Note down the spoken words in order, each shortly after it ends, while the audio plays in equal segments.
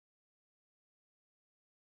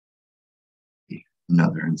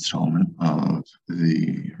another installment of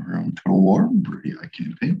the Rome Total War Brutii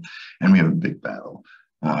campaign, and we have a big battle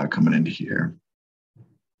coming into here.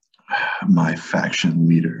 My faction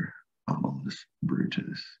leader, Amulius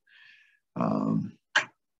Brutus,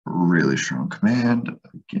 really strong command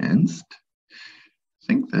against, I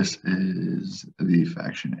think this is the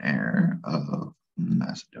faction heir of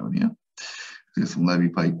Macedonia. There's some levy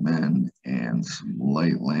pikemen and some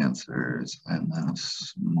light lancers, and then a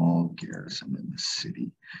small garrison in the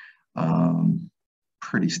city.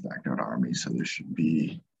 Pretty stacked out army, so this should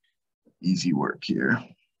be easy work here.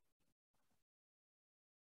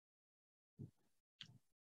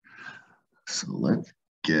 So let's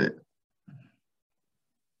get it.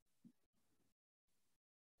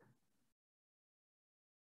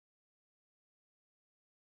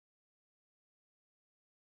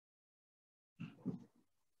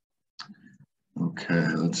 Okay,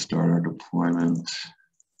 let's start our deployment.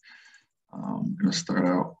 I'm going to start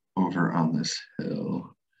out over on this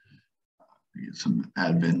hill. We get some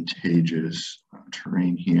advantageous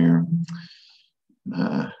terrain here.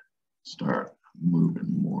 Start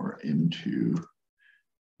moving more into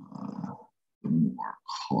the more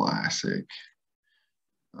classic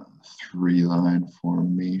three-line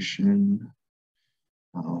formation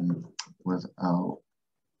without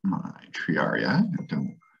my triarii. I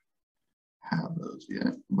don't have those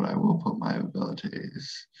yet, but I will put my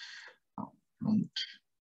abilities out front,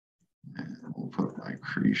 and we'll put my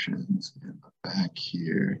Cretians in the back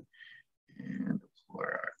here and deploy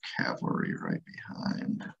our cavalry right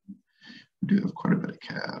behind. We do have quite a bit of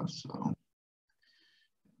cav, so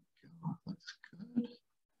that's good.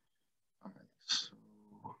 All right, so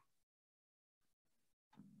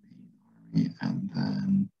the main army, and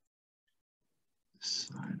then this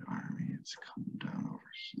side army is coming down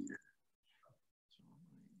over here.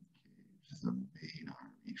 So I'm going to engage the main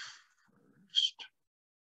army first.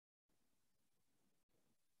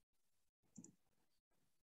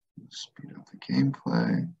 Speed up the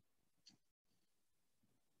gameplay.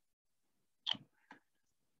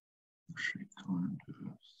 Actually going to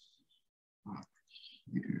stop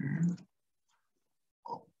here.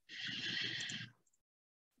 Oh.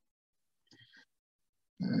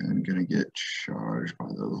 And gonna get charged by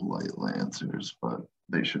those light lancers, but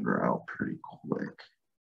they should rout pretty quick.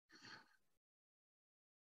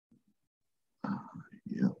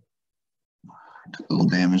 Yep. Took a little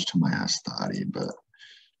damage to my hastati, but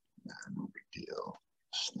no big deal.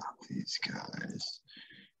 Stop these guys.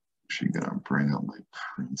 Actually gonna bring up my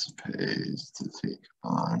principes to take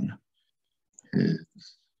on his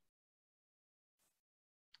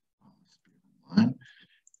line.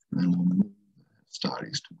 And then we'll move the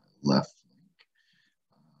hastatis to my left flank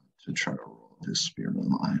to try to roll his spearman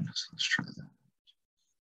line. So let's try that.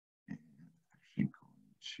 And actually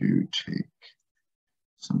going to take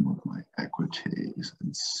some of my equities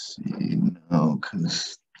and see. No,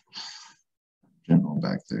 because general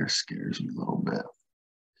back there scares me a little bit.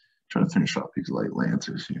 Try to finish off these light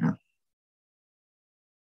lancers here. Let's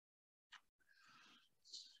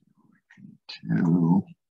see what we can do.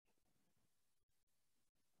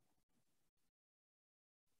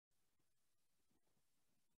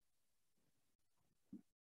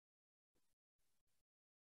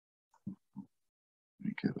 Let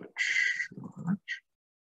me give a charge.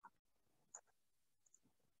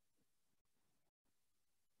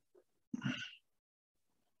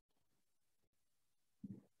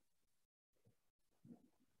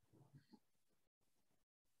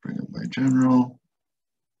 Bring up my general.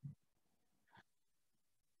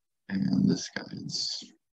 And this guy is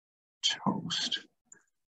toast.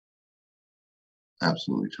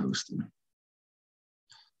 Absolutely toasted.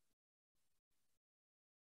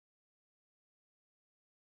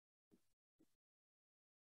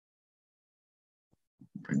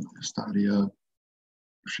 Bring my hastati up.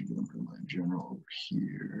 Actually gonna bring my general over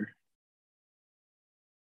here.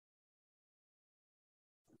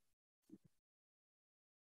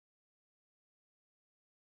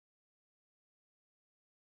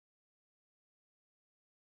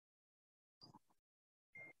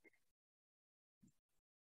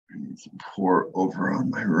 I need support over on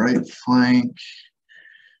my right flank.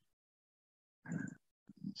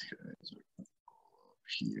 These guys are up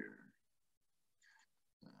here.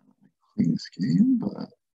 Cleanest game, but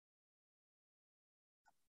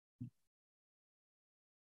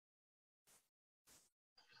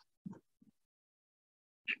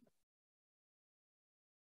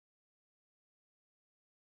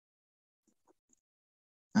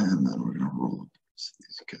and then we're gonna roll up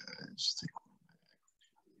these guys. Take one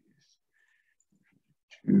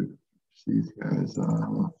these guys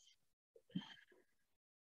off.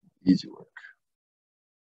 Easy work.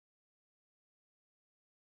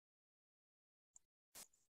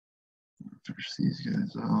 Finish these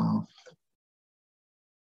guys off.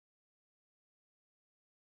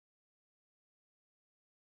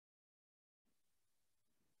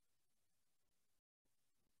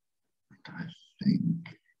 I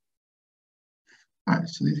think. All right,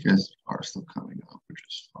 so these guys are still coming up, which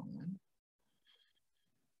is fine.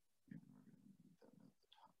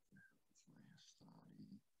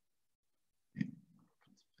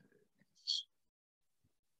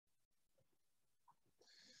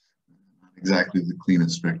 Not exactly the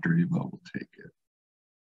cleanest victory, but we'll take it.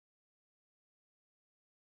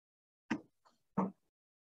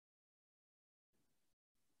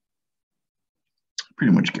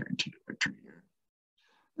 Pretty much guaranteed a victory here.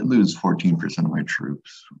 I lose 14% of my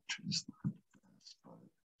troops, which is not the best, but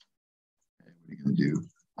hey, what are you going to do?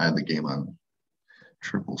 I had the game on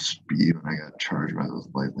triple speed when I got charged by those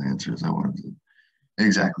light lancers. I wanted to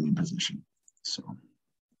exactly in position. So,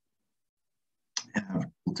 yeah,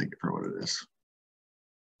 we'll take it for what it is.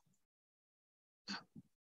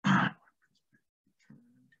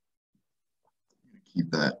 Keep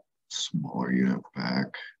that smaller unit back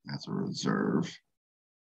as a reserve.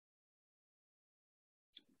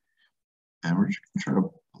 And we're just going to try to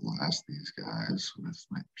blast these guys with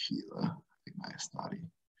my Pila. I think my Astati.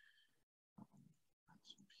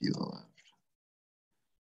 Some Pila left.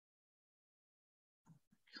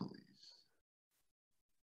 Achilles.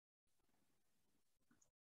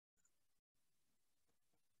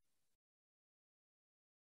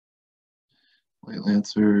 Light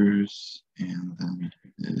Lancers, and then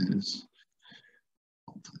it is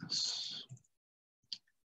all this.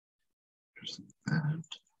 Just like that.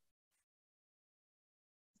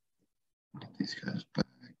 Get these guys back.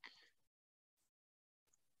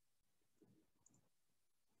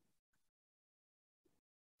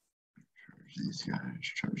 Charge these guys,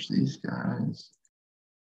 charge these guys.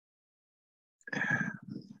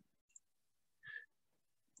 And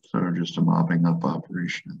so just a mopping up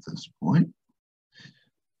operation at this point.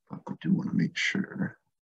 But we do want to make sure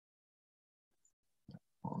that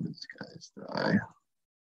all these guys die.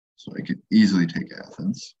 So I could easily take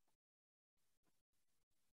Athens.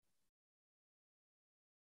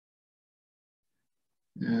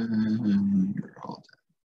 And you're all dead.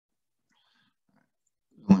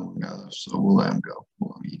 There's only one guy left, so we'll let him go.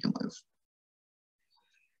 Well, he can live.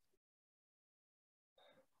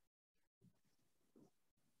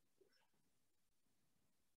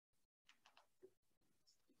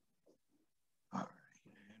 All right,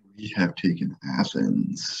 and we have taken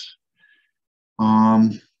Athens.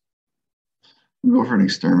 We'll go for an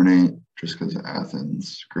exterminate just because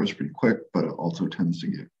Athens grows pretty quick, but it also tends to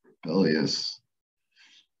get rebellious.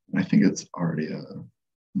 And I think it's already a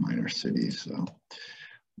minor city, so we'll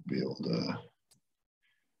be able to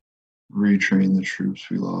retrain the troops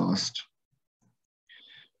we lost,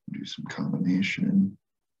 do some combination.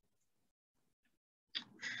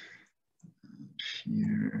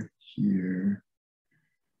 Here, here,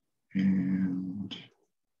 and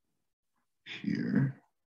here.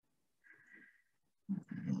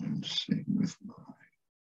 And same with my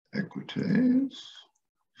Equites.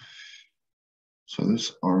 So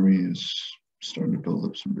this army is starting to build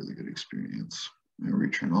up some really good experience. I'm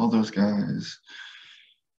going to retrain all those guys.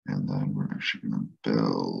 And then we're actually going to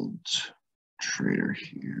build trader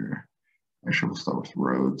here. Actually, we'll start with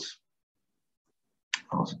roads.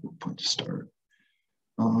 That was a good point to start.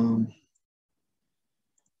 And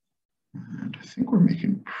I think we're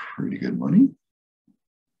making pretty good money.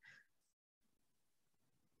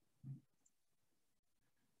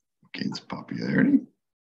 Gains popularity.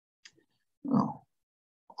 Oh,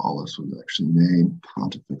 Aulus was actually named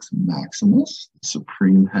Pontifex Maximus, the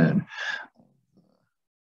supreme head of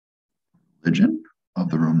the religion of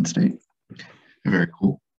the Roman state. Very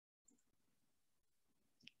cool.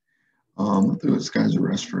 Those guys are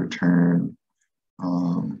rest for a turn.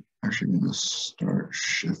 Actually going to start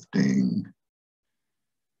shifting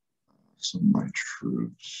some of my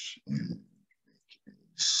troops and make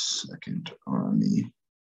a second army.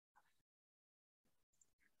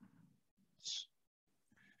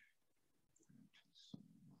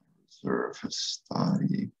 Reserve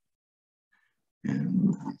Hastati and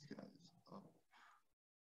move these guys up.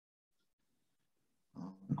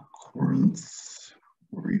 Corinth,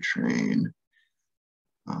 retrain.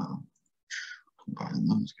 Combine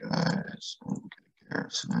those guys and get a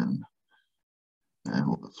garrison. And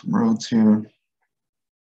we'll put some roads here.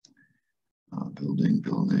 Building.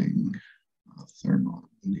 Thermal.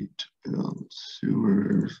 We need to build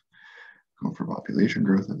sewers. Going for population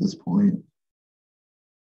growth at this point.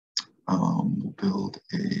 We'll build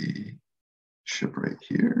a ship right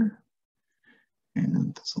here.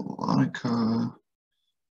 And Thessalonica.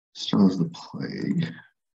 Still has the plague.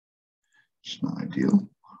 It's not ideal.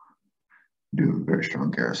 Do have a very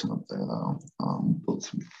strong garrison up there though. Build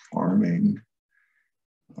some farming.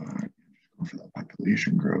 Go for that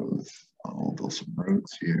population growth. We'll build some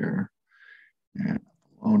roads here. And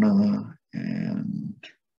Bologna and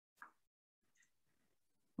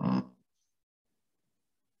I'll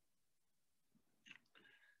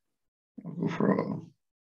go for a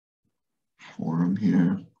forum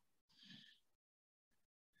here.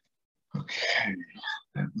 Okay,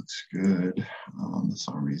 that looks good. This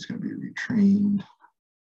army is going to be retrained.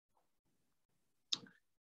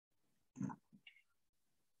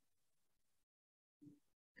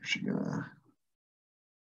 Actually gonna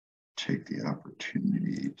take the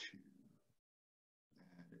opportunity to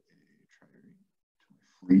add a trident to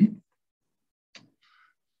my fleet.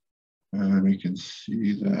 And we can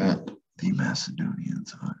see that the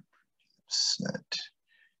Macedonians are upset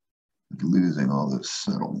with losing all those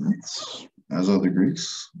settlements, as are the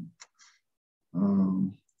Greeks.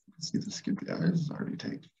 See the Scipii has already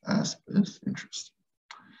taken Aspis. Interesting.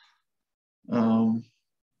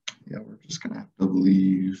 Yeah, we're just gonna have to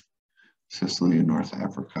leave Sicily and North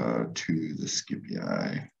Africa to the Scipii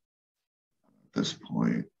at this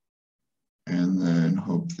point, and then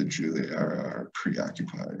hope the Julia are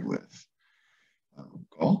preoccupied with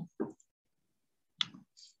Gaul.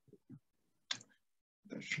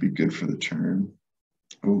 That should be good for the turn.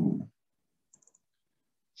 Oh,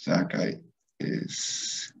 that guy is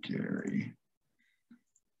scary.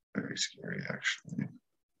 Very scary, actually.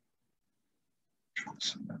 Trying to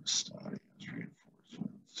send out a study as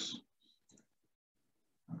reinforcements.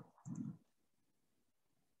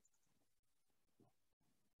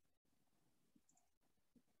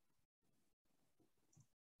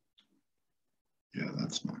 Yeah,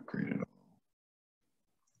 that's not great at all.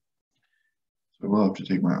 So I will have to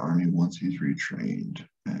take my army once he's retrained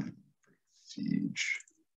and siege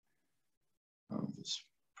of this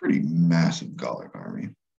pretty massive Gallic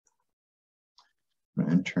army.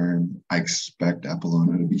 In turn, I expect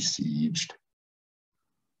Apollonia to be sieged.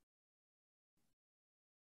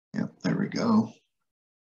 Yep, there we go.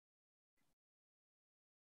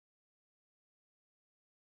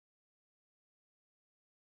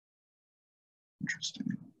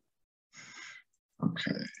 Interesting.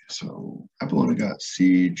 Okay, so Apollonia got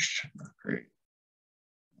sieged. Great.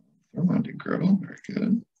 Thermon did grow. Very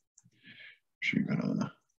good. She's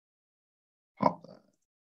gonna pop that up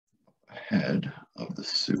ahead of the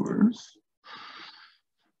sewers.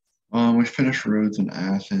 We finished roads in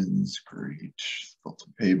Athens. Great. Built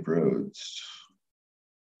some paved roads.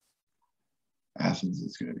 Athens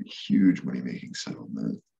is going to be a huge money-making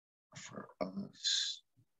settlement for us.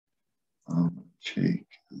 Take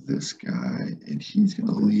this guy, and he's going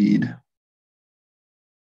to lead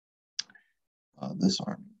this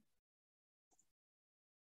army.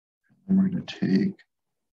 And we're going to take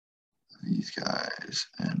these guys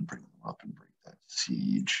and bring them up and break that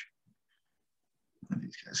siege. And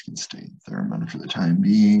these guys can stay in Thermon for the time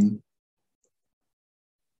being.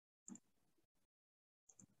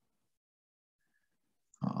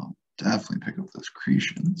 Definitely pick up those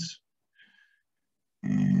Cretians.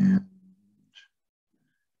 And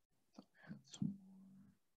some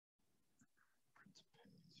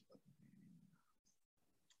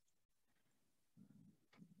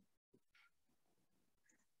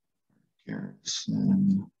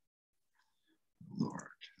garrison,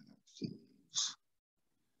 lower taxes.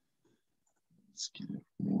 Let's get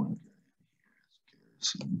one guy here as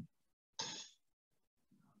garrison.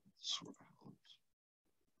 Sort of helps.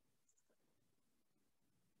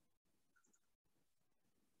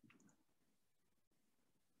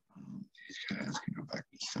 These guys can go back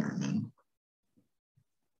to Thermon.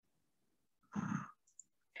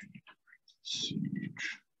 Siege.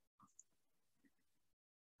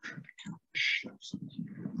 Try to count the ships in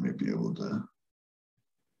here. Might be able to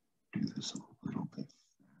do this a little bit faster.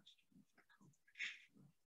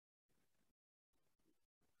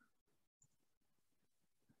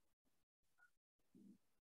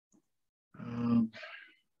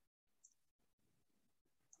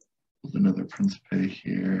 With another Principe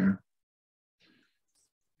here.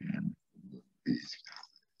 And these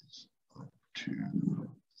guys up to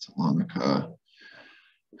Salonika.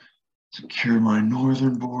 Secure my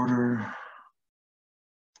northern border.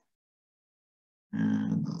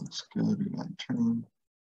 And that looks good. We got a turn.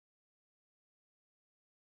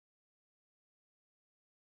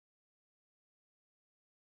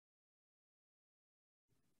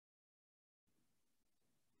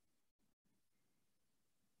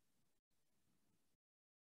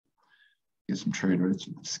 Get some trade rates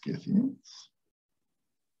with the Scythians.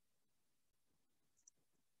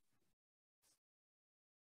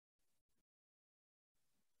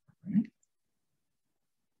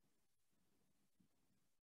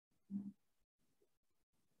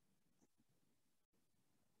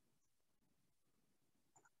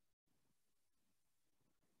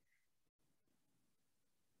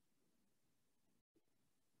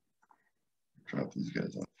 drop these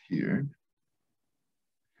guys off here.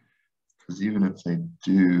 Because even if they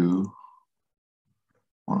do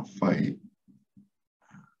want to fight,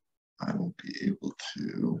 I will be able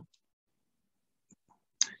to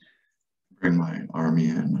bring my army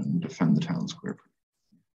in and defend the town square.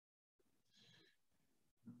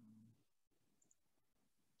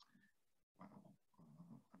 Wow.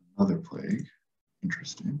 Another plague.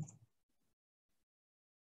 Interesting.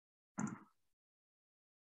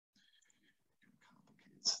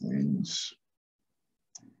 Complicates things.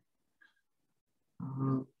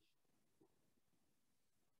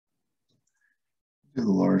 Do the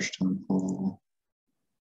large temple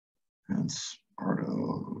and Sparta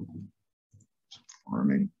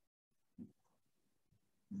farming.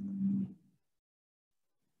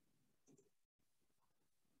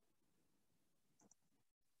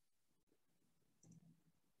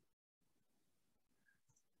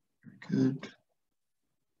 Very good.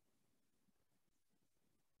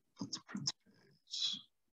 That's the prince pays.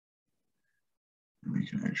 And we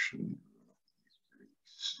can actually run up these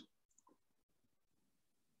Greeks.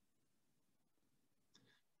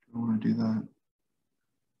 Do I want to do that?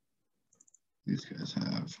 These guys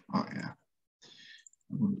have, oh yeah.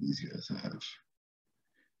 What do these guys have?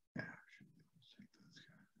 Yeah, I should be able to take those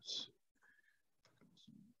guys. Pick up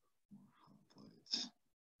some more hoplites.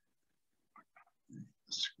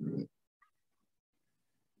 Screw it.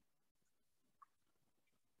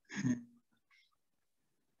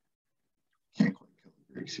 Can't quite kill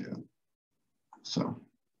the Greeks yet. So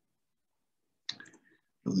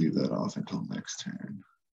we'll leave that off until next turn.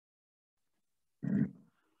 Right.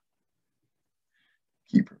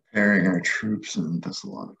 Keep preparing our troops in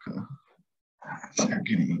Thessalonica. They're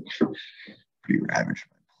getting pretty ravaged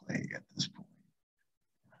by plague at this point.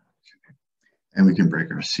 Okay. And we can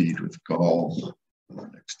break our siege with Gaul for the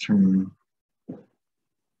next turn.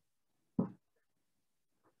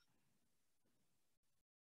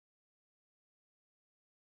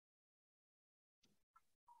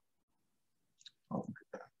 Oh,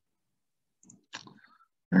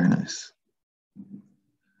 very nice.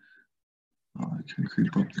 Oh, I can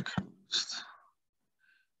creep up the coast.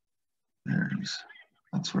 There's,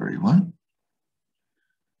 that's where he went.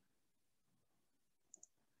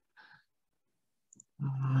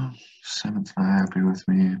 Seventh's not happy with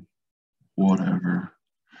me. Whatever.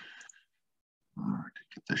 To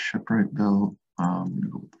get the shipwright built, I'm going to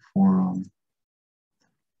go with the forum.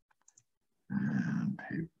 And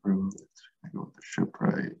pave roads. I go with the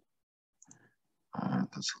shipwright.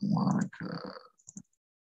 Thessalonica.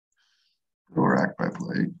 We're racked by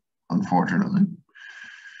plague, unfortunately.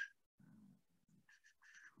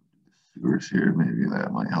 Sewers here, maybe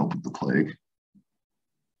that might help with the plague.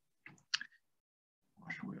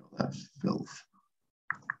 Wash away all that filth.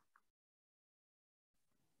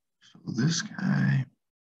 So this guy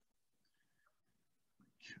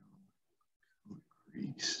kill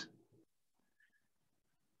Greeks.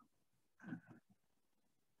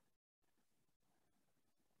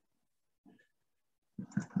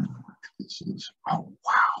 This is, oh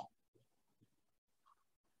wow.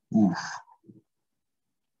 Oof.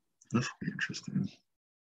 This will be interesting.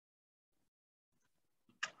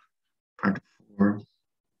 5 to 4.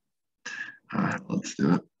 All right, let's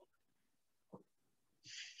do it.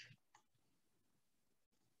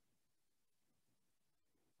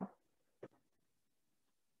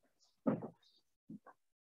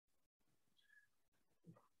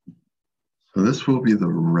 So this will be the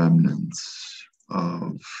remnants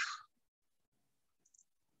of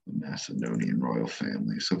the Macedonian royal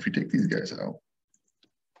family. So if we take these guys out,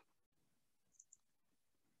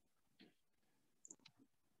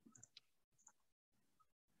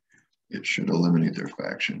 it should eliminate their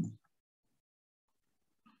faction.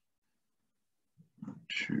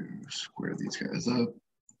 To square these guys up.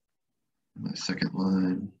 My second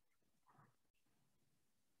line.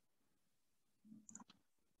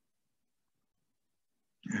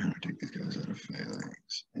 And I'll take these guys out of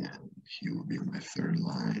phalanx, and he will be my third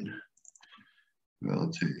line.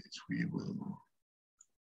 Velites, we will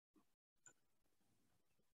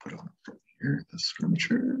put on from here the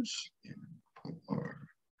skirmishers and put our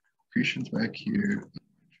Grecians back here, and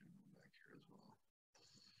back here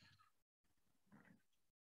as well.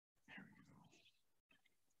 Here we go.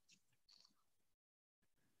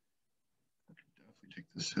 I can definitely take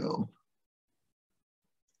this hill.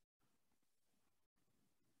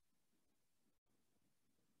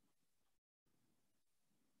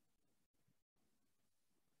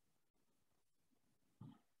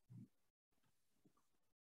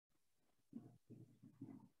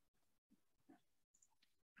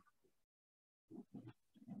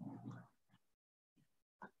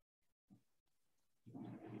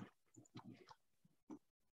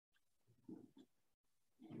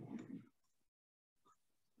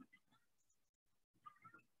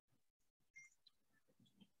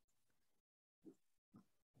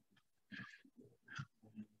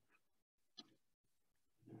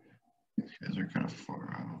 Guys are kind of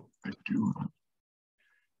far out. I do want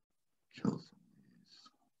to kill some of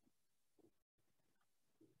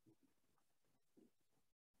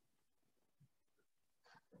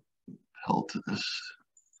these. Pelt this.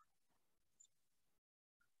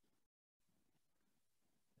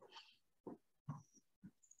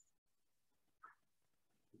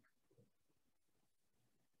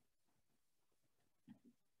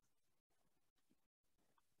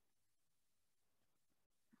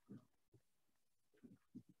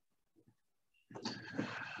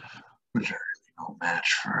 Which are really no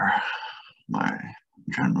match for my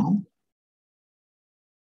general.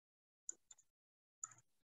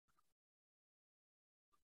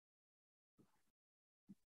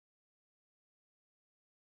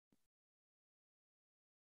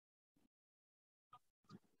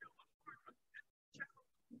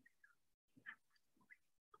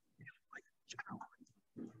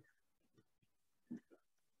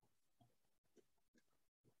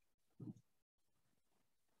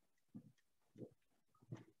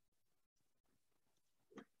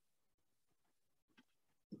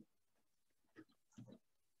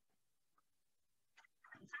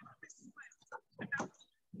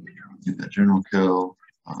 Do that general kill.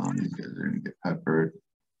 These guys are going to get peppered.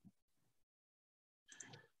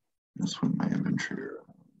 I'll swing my infantry around.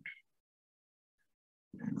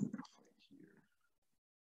 And we're going to fight here.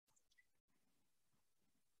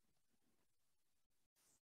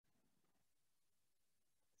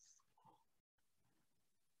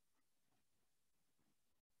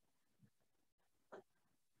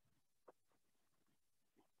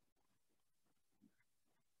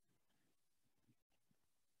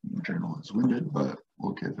 The general is winded, but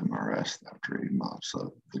we'll give him a rest after he mops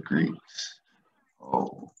up the Greeks.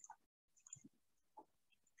 Oh.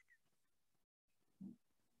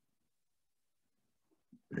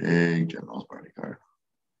 Big general's party card.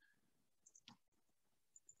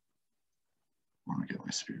 I want to get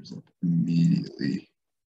my spears up immediately.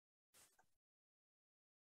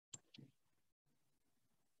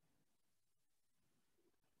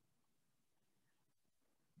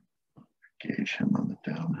 Engage him on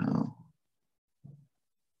the downhill.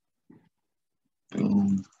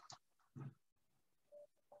 Boom.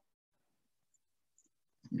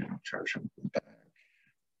 I'm going to charge him from the back.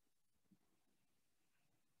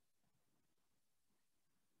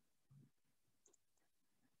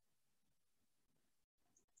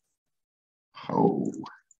 Oh.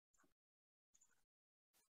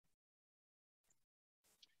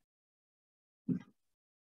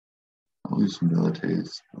 I'll lose some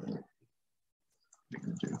milites, but what are you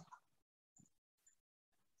going to do?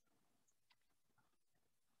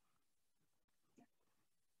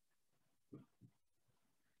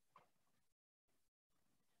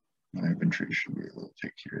 My infantry should be able to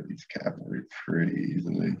take care of these cavalry pretty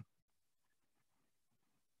easily.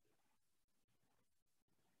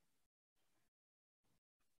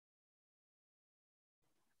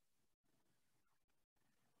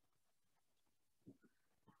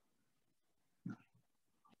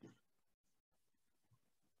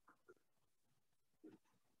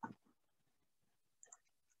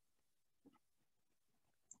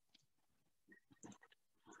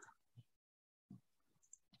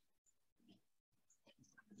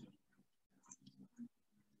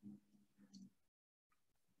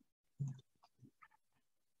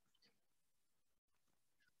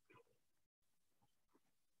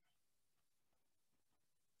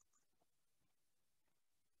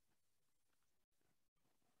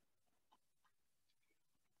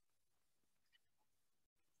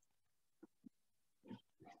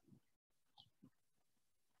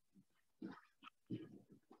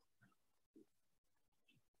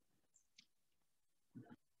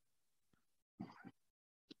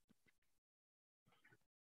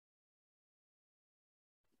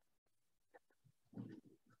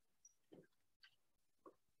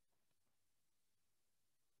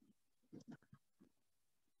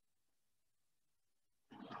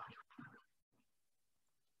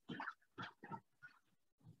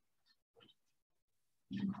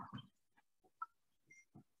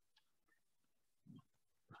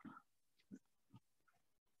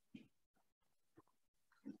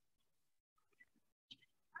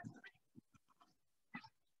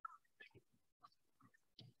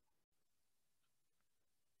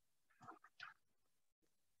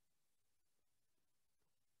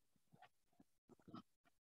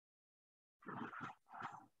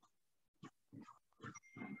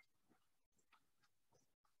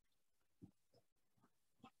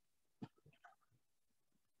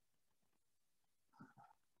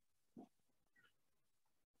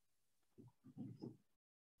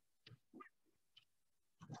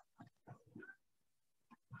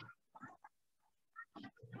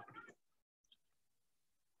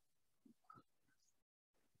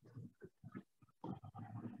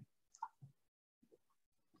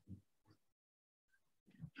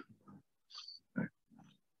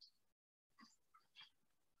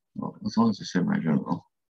 as long as I save my general.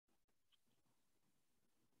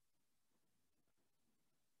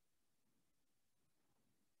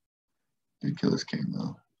 Did kill his king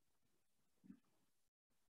though.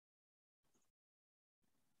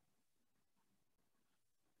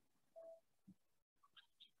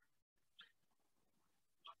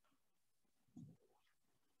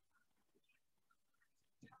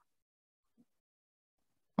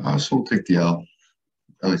 So we'll take the L.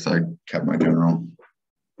 At least I kept my general.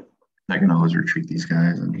 I can always retreat these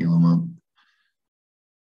guys and heal them up.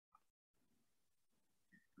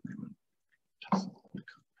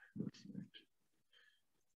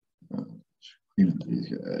 Clean up these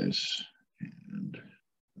guys and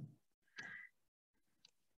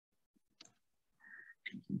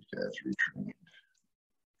get these guys retrained.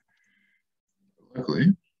 Luckily,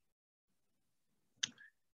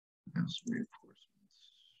 I have some reinforcements.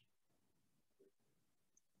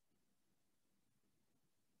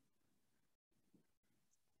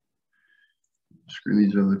 Screw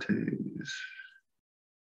these relates.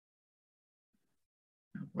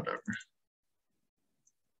 Whatever.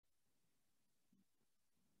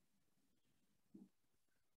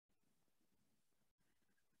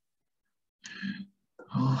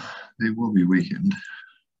 Oh, they will be weakened.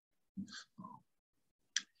 So,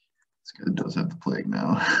 this guy does have the plague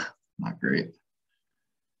now. Not great.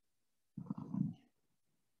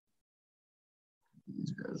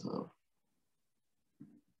 These guys up.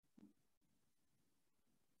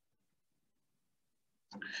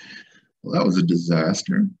 Well, that was a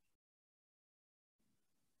disaster.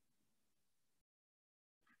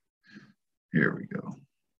 Here we go.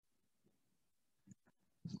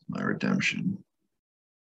 This is my redemption.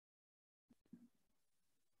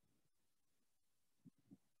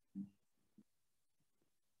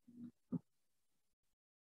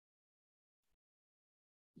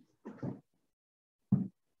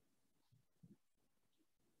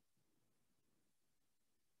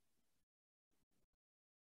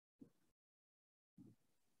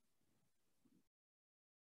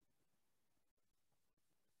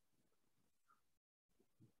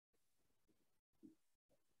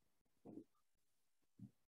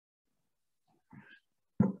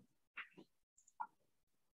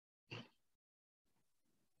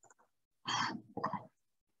 Wow.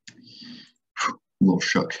 A little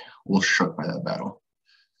shook by that battle.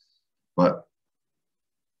 But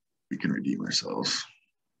we can redeem ourselves.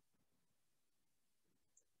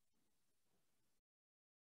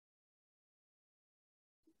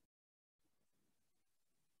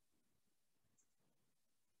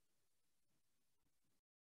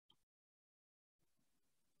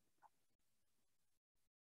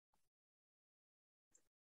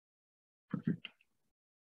 Perfect.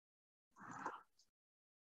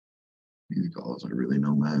 These Gauls are really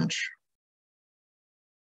no match.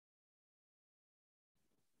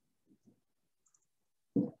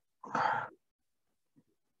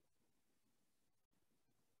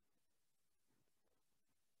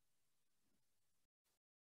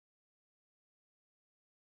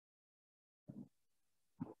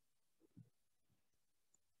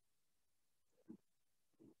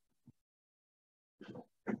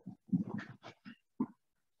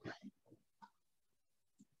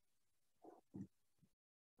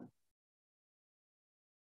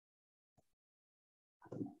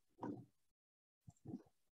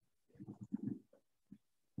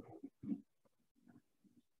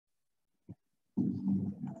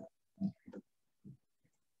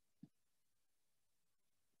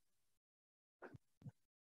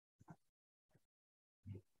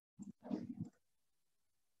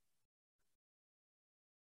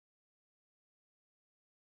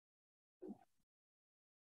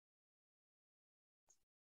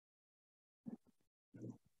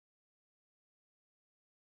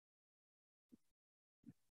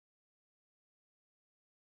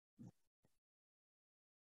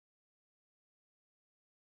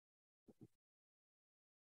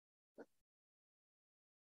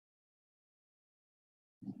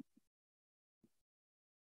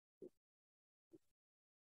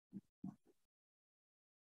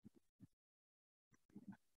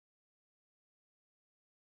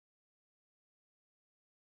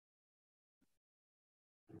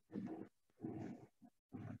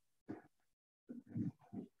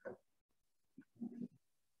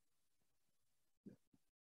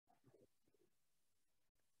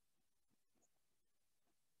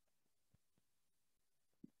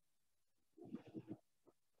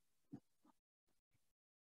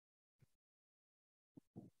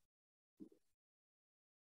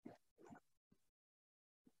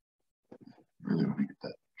 Really want to get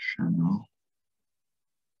that general.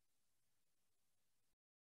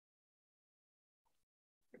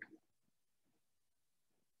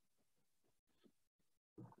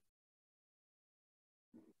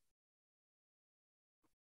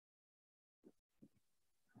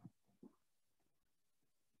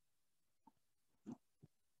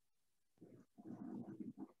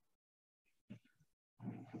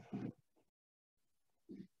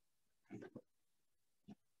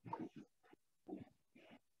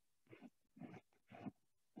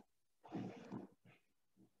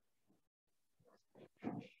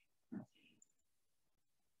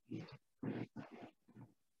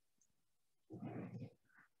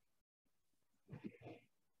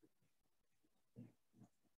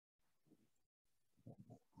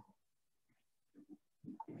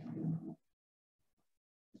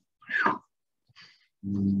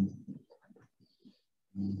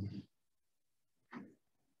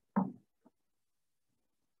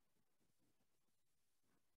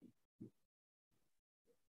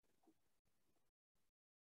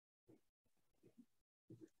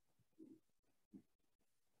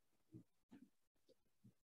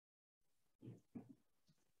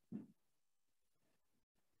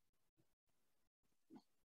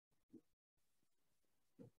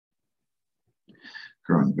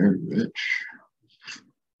 Growing very rich.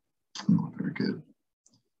 Oh, very good.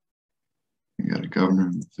 You got a governor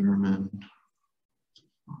in Thurman.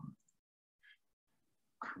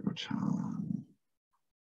 Croton.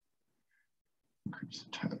 Increase the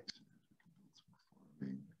tax. That's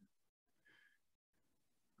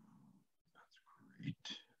great.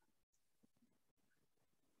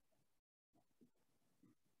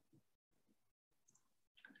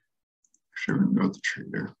 Sure, we're going to go with the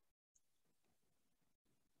trader.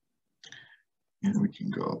 And we can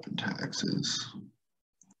go up in taxes.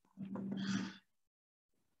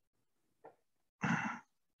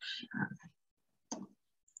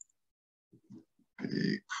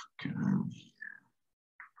 Big fucking here.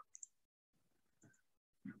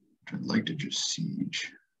 I'd like to just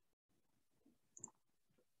siege.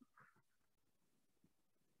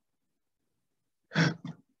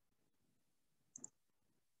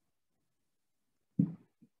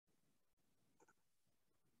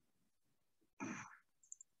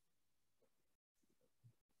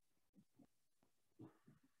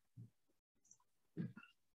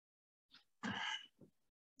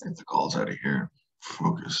 Get the calls out of here.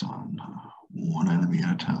 Focus on one enemy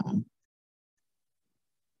at a time.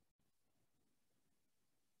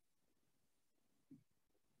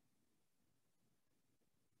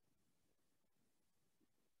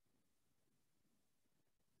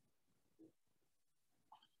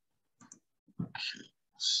 Okay,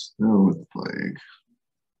 still with the plague.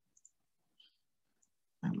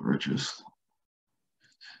 And the richest.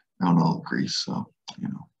 Not all of Greece, so, you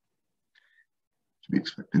know, to be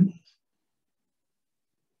expected.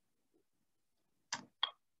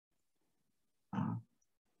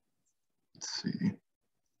 Let's see.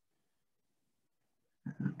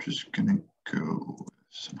 I'm just gonna go with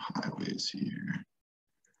some highways here.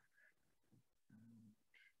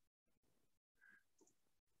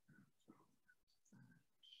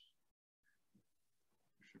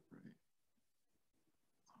 Get that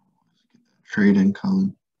trade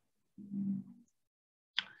income.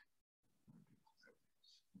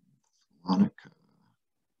 Salonica.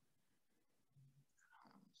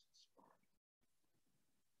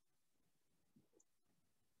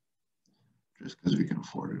 Just because we can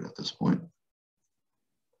afford it at this point. There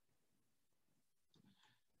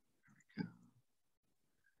we go.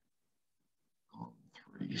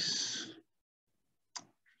 Threes.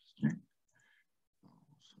 Interesting.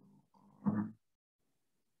 Also, our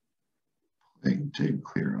plague did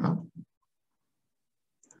clear up.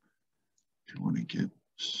 Do you want to get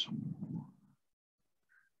some more?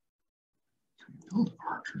 Can we build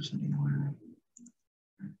archers anywhere?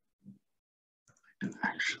 I'd like to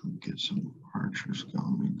actually get some archers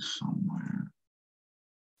going somewhere.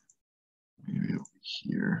 Maybe over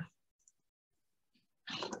here.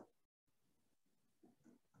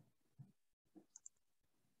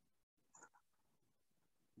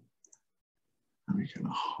 We can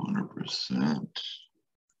 100%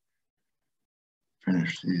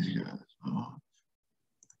 finish these guys off.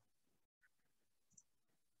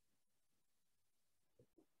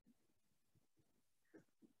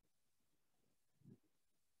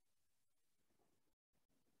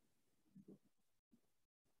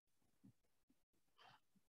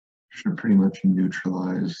 Should pretty much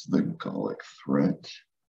neutralize the Gallic threat.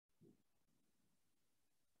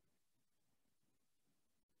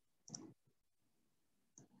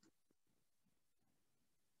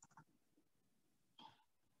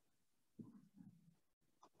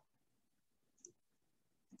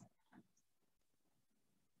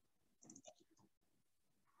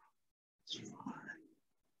 That's fine.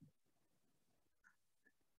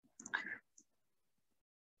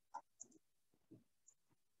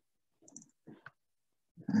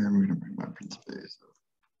 And we're going to bring my Principes up.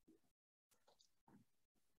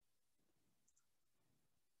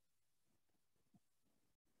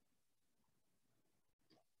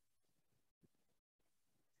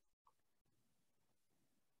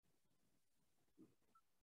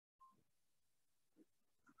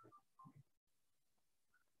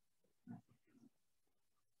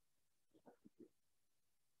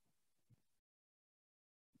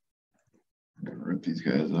 I'm going to rip these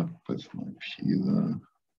guys up with my Pila.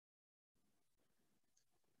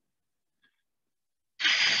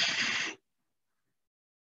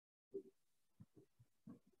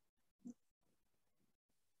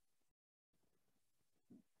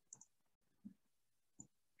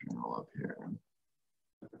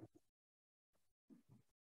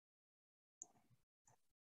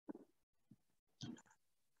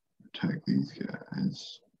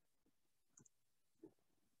 guys.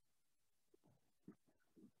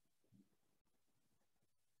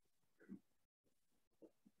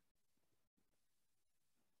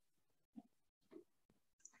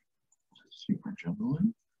 Super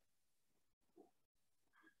gentleman.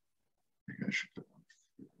 I think I should go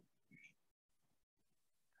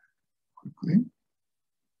quickly.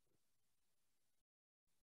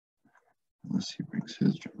 Unless he brings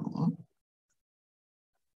his general up.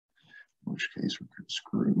 In which case we're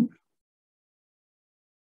screwed.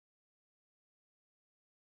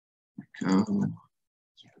 There we go.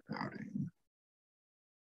 Outing.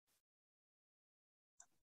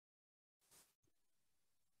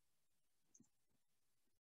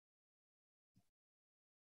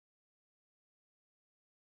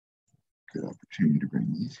 Good opportunity to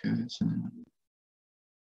bring these guys in.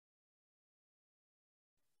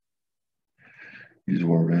 These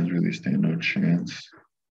warbands really stand no chance.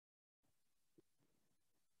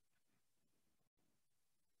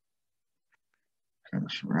 Kind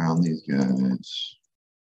of surround these guys.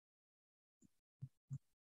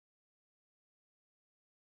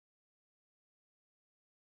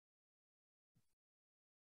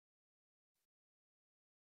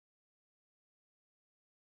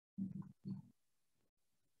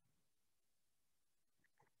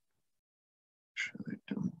 Sure they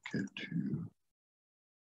don't get to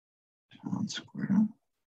town square.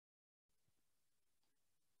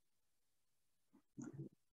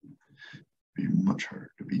 Be much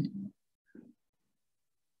harder to beat.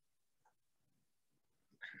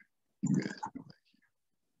 Okay, you guys go back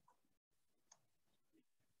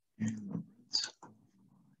here. And the reds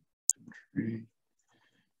infantry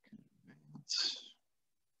can advance.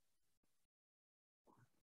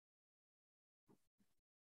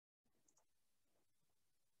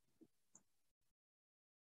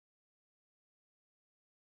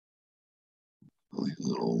 All these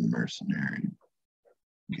little mercenary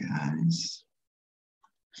guys.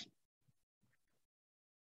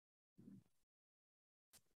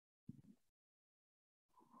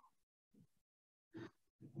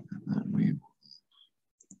 And then we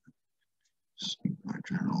sneak my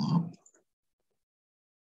general up.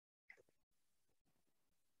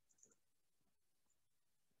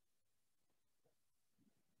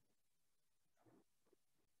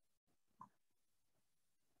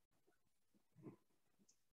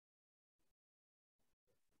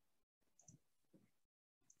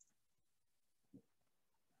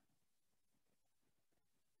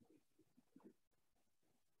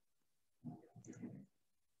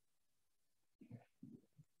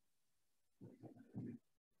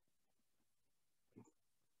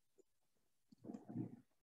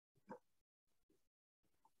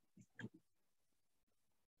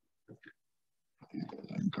 These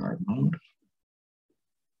guys are in guard mode.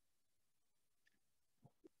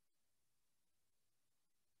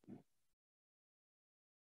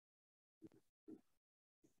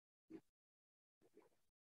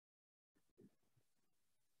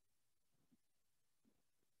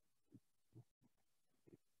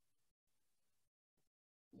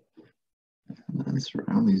 And then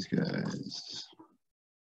surround these guys.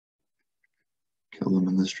 Kill them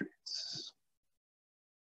in the streets.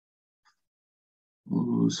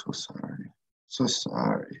 Ooh, so sorry. So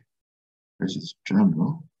sorry. There's his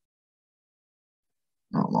general.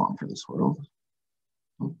 Not long for this world.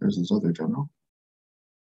 Oh, there's his other general.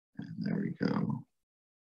 And there we go.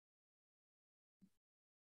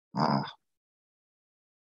 Ah.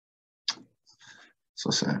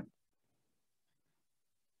 So sad.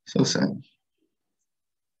 So sad.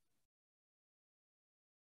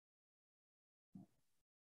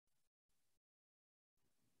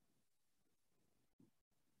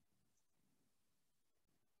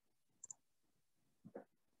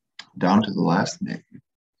 Down to the last name.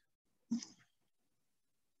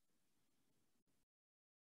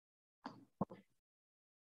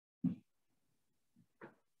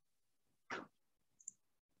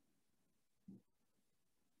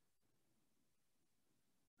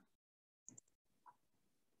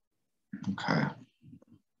 Okay.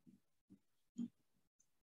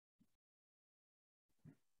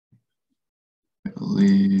 I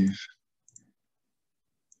believe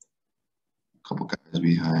a couple guys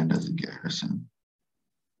behind as a garrison.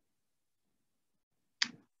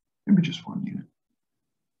 Maybe just one unit.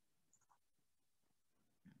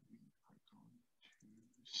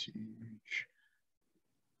 Siege.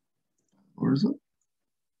 Where is it?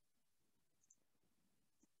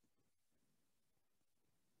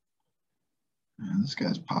 Man, this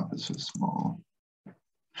guy's pop is so small.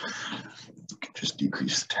 We could just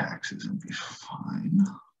decrease the taxes and be fine.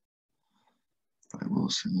 I will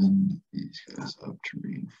send these guys up to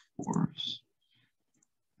reinforce.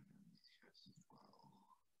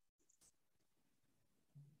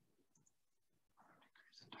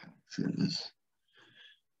 Taxes.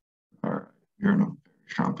 All right, you're in a very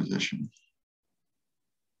strong position.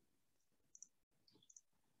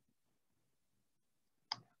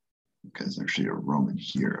 Because actually a Roman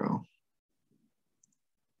hero.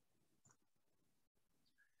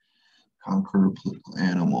 Conquer a political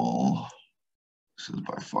animal. This is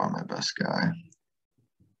by far my best guy.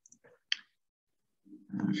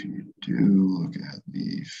 And if you do look at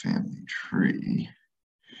the family tree,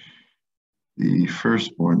 the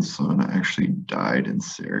firstborn son actually died in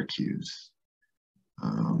Syracuse.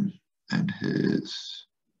 And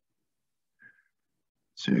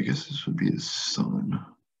so I guess this would be his son.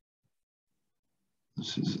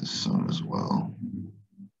 This is his son as well.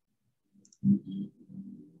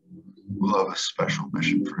 We'll have a special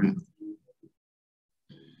mission for him.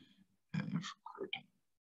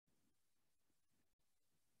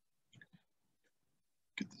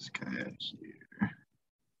 Get this guy out of here.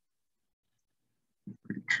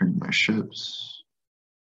 Return my ships.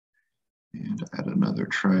 And add another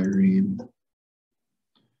trireme.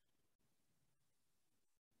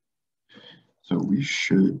 So we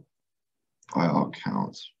should, by all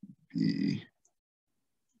counts, be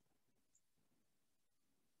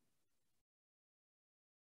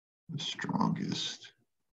the strongest.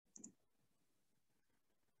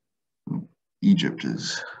 Egypt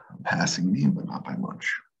is passing me, but not by much.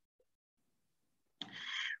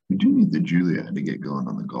 We do need the Julia to get going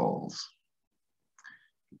on the Gauls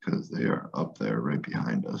because they are up there right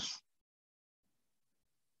behind us.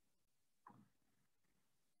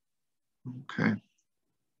 Okay.